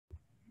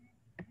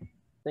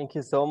Thank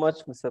you so much,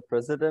 Mr.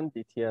 President,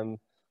 DTM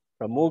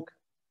Pramukh.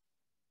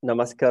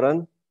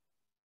 Namaskaran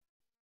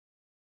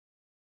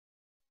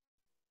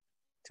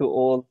to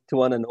all, to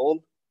one and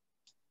all.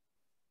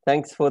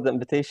 Thanks for the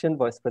invitation,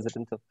 Vice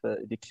President of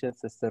Education,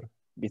 Sister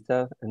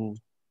Bita, and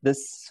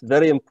this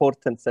very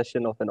important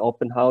session of an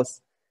open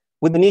house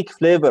with unique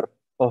flavor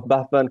of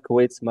Bahban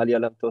Kuwait's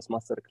Malayalam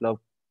Toastmaster Club,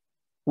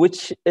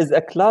 which is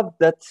a club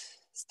that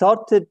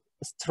started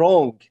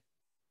strong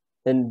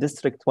in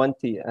District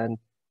 20 and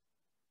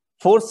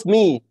forced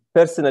me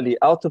personally,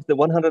 out of the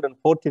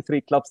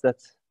 143 clubs that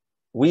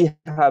we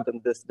have in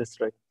this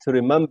district, to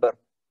remember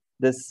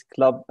this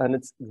club and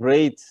its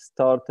great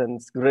start and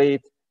its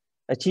great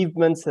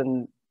achievements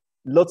and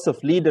lots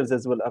of leaders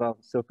as well around.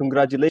 So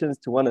congratulations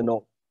to one and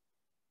all.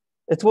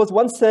 It was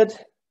once said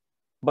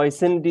by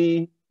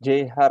Cindy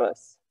J.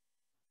 Harris,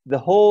 the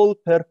whole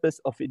purpose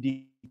of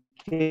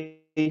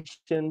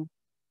education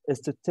is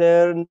to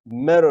turn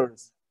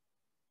mirrors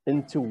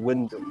into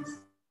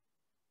windows.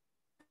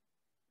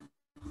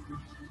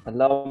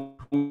 Allow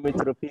me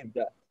to repeat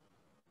that.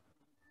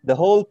 The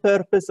whole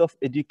purpose of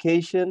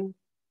education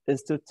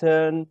is to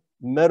turn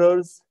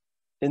mirrors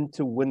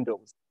into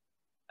windows.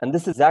 And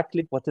this is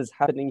exactly what is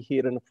happening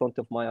here in front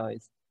of my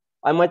eyes.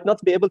 I might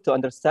not be able to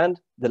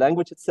understand the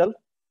language itself,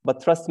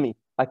 but trust me,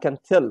 I can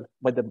tell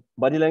by the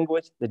body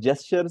language, the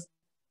gestures,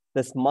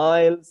 the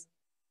smiles,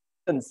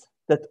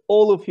 that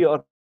all of you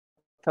are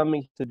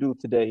coming to do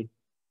today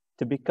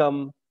to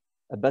become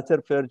a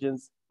better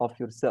versions of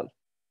yourself.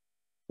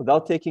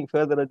 Without taking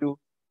further ado,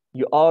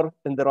 you are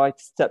in the right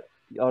step.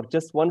 You are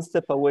just one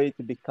step away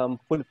to become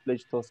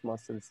full-fledged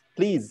Toastmasters.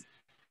 Please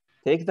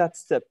take that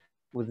step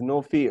with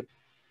no fear.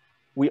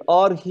 We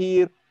are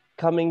here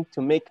coming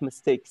to make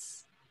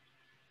mistakes.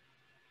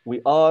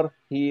 We are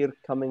here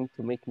coming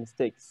to make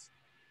mistakes.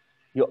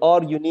 You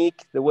are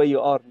unique the way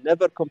you are.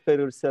 Never compare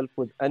yourself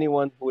with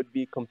anyone who would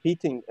be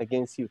competing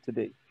against you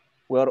today.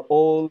 We are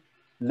all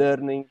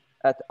learning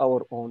at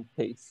our own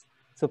pace.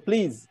 So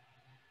please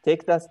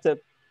take that step.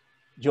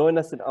 Join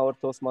us in our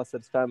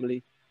Toastmasters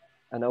family.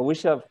 And I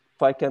wish if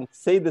I can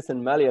say this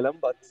in Malayalam,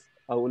 but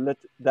I will let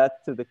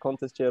that to the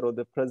contest chair or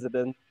the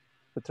president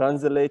to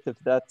translate if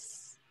that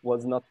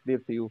was not clear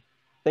to you.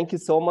 Thank you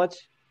so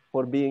much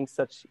for being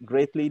such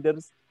great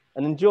leaders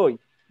and enjoy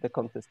the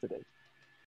contest today.